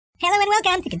Hello and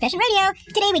welcome to Confession Radio.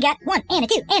 Today we got 1 and a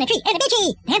 2 and a 3 and a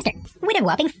bitchy hamster with a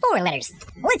whopping 4 letters.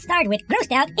 Let's start with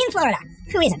Grossed Out in Florida.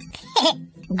 Who isn't?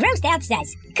 Grossed Out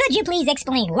says, could you please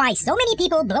explain why so many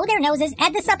people blow their noses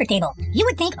at the supper table? You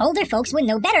would think older folks would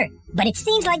know better, but it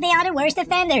seems like they are the worst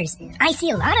offenders. I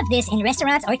see a lot of this in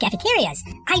restaurants or cafeterias.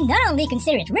 I not only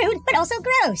consider it rude, but also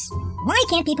gross. Why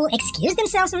can't people excuse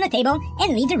themselves from the table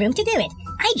and leave the room to do it?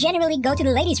 I generally go to the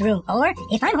ladies' room, or,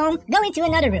 if I'm home, go into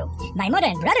another room. My mother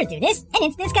and brother do this, and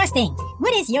it's disgusting.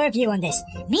 What is your view on this?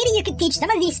 Maybe you could teach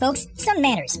some of these folks some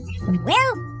manners.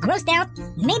 Well, Grossed Out,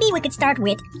 maybe we could start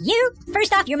with you.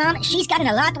 First off, your mom, she's gotten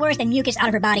a lot worse than mucus out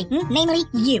of her body. Namely,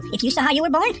 you. If you saw how you were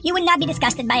born, you would not be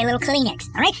disgusted by a little Kleenex,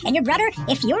 alright? And your brother,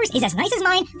 if yours is as nice as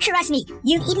mine, trust me,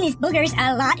 you've eaten his boogers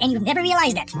a lot and you've never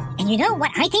realized it. And you know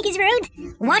what I think is rude?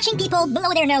 Watching people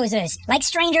blow their noses, like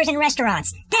strangers in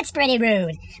restaurants. That's pretty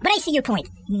rude. But I see your point.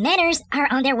 Manners are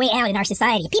on their way out in our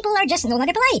society. People are just no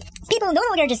longer polite. People no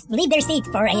longer just leave their seat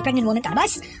for a pregnant woman on a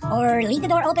bus, or leave the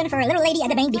door open for a little lady at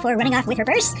the bank before running off with her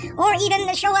purse, or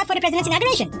even show up for the president's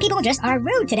inauguration. People just are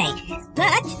rude today.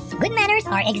 But good manners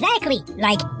are exactly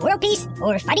like world peace,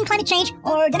 or fighting climate change,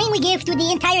 or the name we give to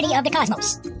the entirety of the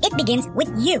cosmos. It begins with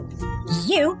you.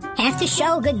 You have to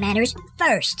show good manners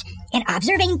first. And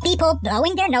observing people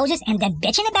blowing their noses and then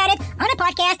bitching about it on a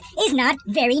podcast is not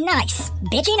very nice.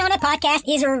 Bitching on a podcast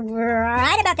is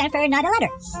right about time for another letter.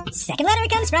 Second letter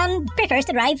comes from prefers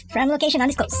to drive from location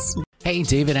undisclosed. Hey,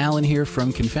 David Allen here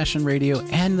from Confession Radio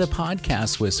and the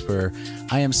Podcast Whisperer.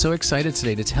 I am so excited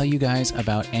today to tell you guys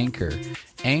about Anchor.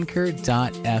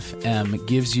 Anchor.fm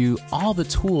gives you all the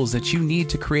tools that you need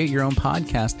to create your own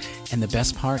podcast. And the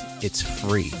best part, it's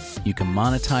free. You can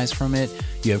monetize from it.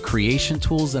 You have creation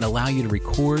tools that allow you to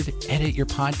record, edit your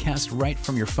podcast right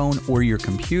from your phone or your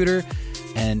computer.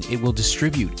 And it will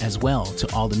distribute as well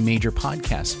to all the major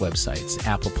podcast websites,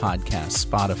 Apple Podcasts,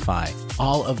 Spotify,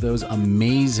 all of those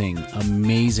amazing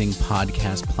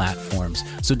podcast platforms.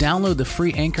 So download the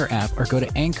free Anchor app or go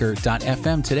to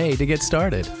anchor.fm today to get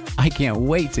started. I can't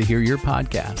wait to hear your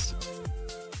podcast.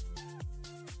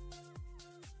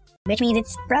 Which means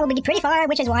it's probably pretty far,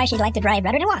 which is why she'd like to drive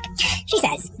rather than walk. She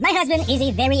says, my husband is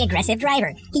a very aggressive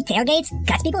driver. He tailgates,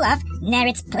 cuts people off,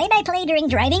 narrates play-by-play during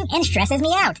driving, and stresses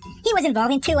me out. He was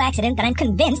involved in 2 accidents that I'm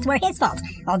convinced were his fault,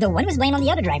 although one was blamed on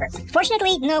the other driver.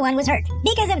 Fortunately, no one was hurt.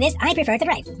 Because of this, I prefer to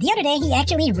drive. The other day, he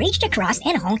actually reached across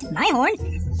and honked my horn.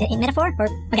 Metaphor?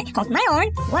 Honked my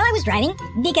horn while I was driving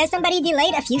because somebody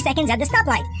delayed a few seconds at the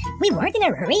stoplight. We weren't in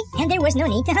a hurry, and there was no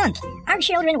need to honk. Our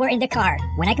children were in the car.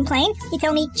 When I complained, he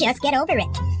told me, just get over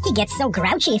it. He gets so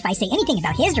grouchy if I say anything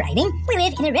about his driving. We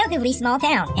live in a relatively small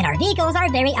town, and our vehicles are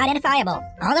very identifiable.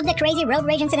 All of the crazy road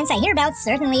rage incidents I hear about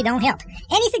certainly don't help.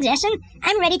 Any suggestion?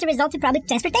 I'm ready to resort to public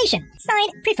transportation.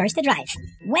 Signed, prefers to drive.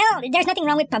 Well, there's nothing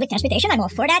wrong with public transportation. I'm all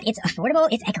for that. It's affordable,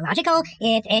 it's ecological,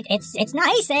 it's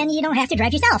nice, and you don't have to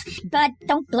drive yourself. But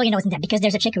don't blow your nose in that, because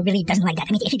there's a chick who really doesn't like that.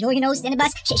 I mean, if you blow your nose in a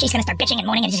bus, she's gonna start bitching and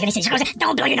moaning, and she's gonna say,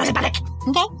 don't blow your nose in public.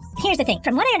 Okay? Here's the thing.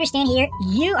 From what I understand here,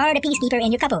 you are the peacekeeper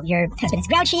in your couple. Your husband is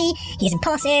grouchy, he's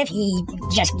impulsive, he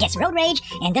just gets road rage,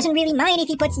 and doesn't really mind if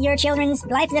he puts your children's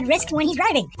lives at risk when he's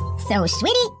driving. So,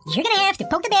 sweetie, you're gonna have to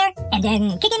poke the bear, and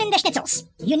then kick him in the schnitzels.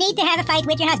 You need to have a fight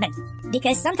with your husband.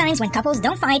 Because sometimes when couples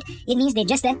don't fight, it means they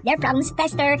just let their problems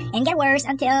fester and get worse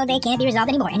until they can't be resolved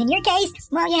anymore. And in your case,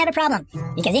 well, you have a problem.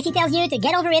 Because if he tells you to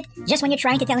get over it just when you're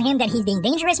trying to tell him that he's being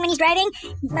dangerous when he's driving,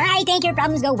 I think your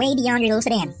problems go way beyond your little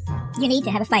sedan. You need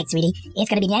to have a fight, sweetie. It's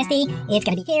gonna be nasty, it's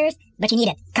gonna be fierce, but you need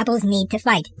it. Couples need to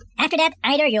fight. After that,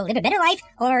 either you'll live a better life,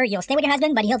 or you'll stay with your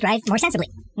husband, but he'll drive more sensibly.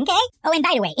 Okay? Oh, and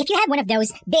by the way, if you have one of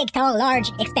those big, tall, large,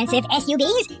 expensive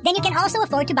SUVs, then you can also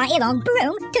afford to buy a long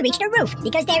broom to reach the roof,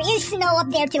 because there is snow up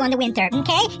there too in the winter,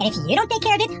 okay? And if you don't take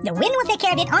care of it, the wind will take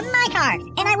care of it on my car,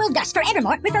 and I will thus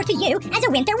forevermore refer to you as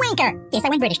a winter wanker. Yes, I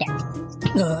went British there.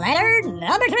 Letter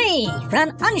number 3 from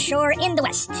Onshore in the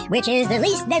West, which is the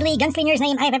least deadly gunslinger's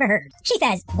name I've ever heard. She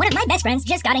says, one of my best friends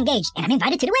just got engaged, and I'm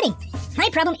invited to the wedding. My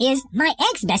problem is, my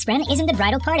ex-best friend is in the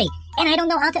bridal party, and I don't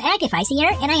know how to act if I see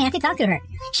her, and I have to talk to her.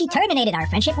 She terminated our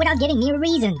friendship without giving me a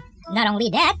reason. Not only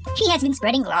that, she has been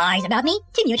spreading lies about me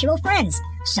to mutual friends,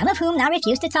 some of whom now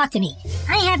refuse to talk to me.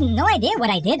 I have no idea what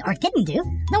I did or didn't do.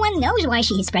 No one knows why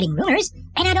she is spreading rumors,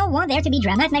 and I don't want there to be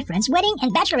drama at my friend's wedding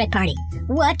and bachelorette party.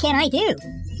 What can I do?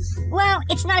 Well,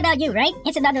 it's not about you, right?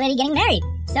 It's about the lady getting married.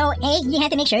 So, A, you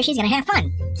have to make sure she's gonna have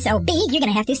fun. So, B, you're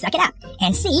gonna have to suck it up.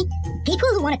 And C, people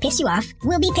who want to piss you off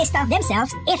will be pissed off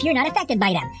themselves if you're not affected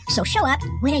by them. So show up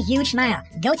with a huge smile.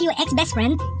 Go to your ex-best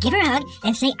friend, give her a hug,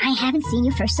 and say, I haven't seen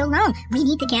you for so long. We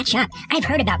need to catch up. I've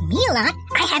heard about me a lot.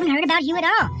 I haven't heard about you at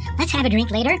all. Let's have a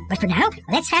drink later, but for now,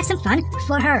 let's have some fun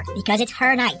for her, because it's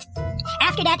her night.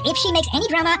 After that, if she makes any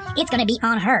drama, it's gonna be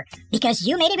on her. Because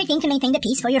you made everything to maintain the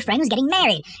peace for your friend who's getting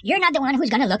married. You're not the one who's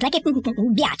gonna look like a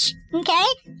biatch, okay?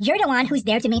 You're the one who's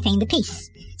there to maintain the peace.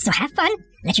 So have fun,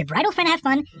 let your bridal friend have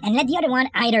fun, and let the other one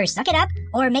either suck it up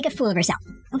or make a fool of herself,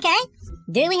 okay?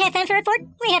 Do we have time for a fork?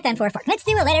 We have time for a fork. Let's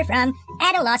do a letter from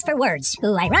At a Loss for Words,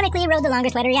 who ironically wrote the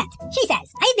longest letter yet. She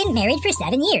says, I've been married for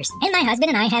 7 years, and my husband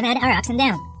and I have had our ups and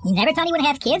downs. He never thought he would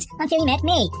have kids until he met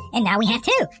me, and now we have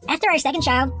 2. After our second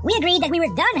child, we agreed that we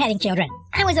were done having children.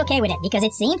 I was okay with it because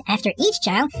it seemed after each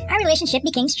child, our relationship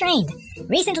became strained.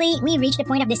 Recently, we reached the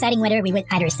point of deciding whether we would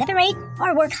either separate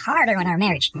or work harder on our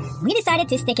marriage. We decided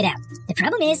to stick it out. The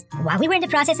problem is, while we were in the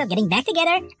process of getting back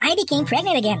together, I became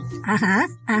pregnant again.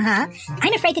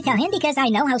 I'm afraid to tell him because I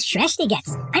know how stressed he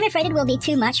gets. I'm afraid it will be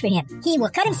too much for him. He will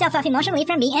cut himself off emotionally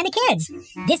from me and the kids.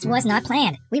 This was not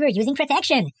planned. We were using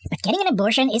protection. But getting an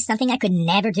abortion is something I could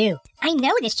never do. I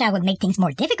know this child would make things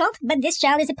more difficult, but this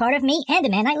child is a part of me and the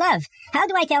man I love. How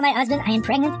do I tell my husband I am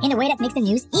pregnant in a way that makes the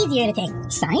news easier to take?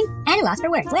 Signed, At a Loss for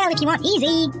Words. Well, if you want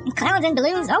easy, clowns and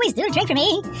balloons always do the trick for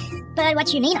me. But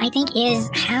what you mean, I think, is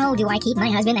how do I keep my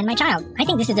husband and my child? I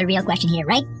think this is the real question here,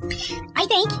 right? I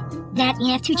think that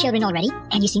you have 2 children already,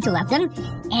 and you seem to love them,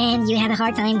 and you have a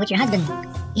hard time with your husband.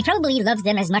 He probably loves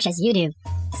them as much as you do.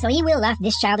 So he will love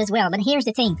this child as well. But here's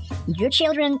the thing. Your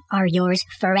children are yours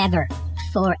forever.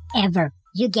 Forever.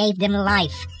 You gave them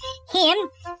life. Him,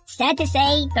 sad to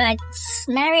say, but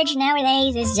marriage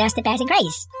nowadays is just a passing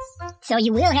craze. So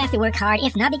you will have to work hard,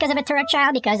 if not because of a third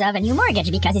child, because of a new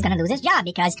mortgage, because he's going to lose his job,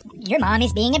 because your mom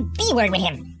is being a B-word with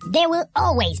him. There will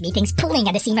always be things pulling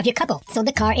at the seam of your couple, so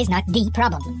the car is not the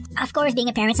problem. Of course, being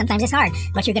a parent sometimes is hard,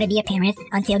 but you're going to be a parent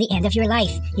until the end of your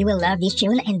life. You will love these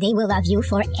children, and they will love you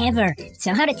forever.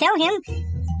 So how to tell him?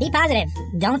 Be positive.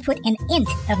 Don't put an hint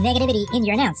of negativity in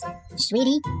your announce.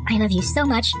 Sweetie, I love you so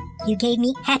much. You gave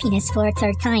me happiness for a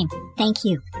third time. Thank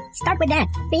you. Start with that.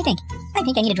 What do you think? I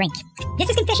think I need a drink.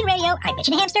 This is Confession Radio. I'm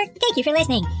Bitchin' Hamster. Thank you for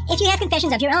listening. If you have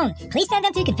confessions of your own, please send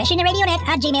them to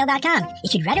confessionradionet@gmail.com.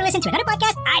 If you'd rather listen to another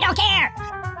podcast, I don't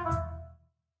care.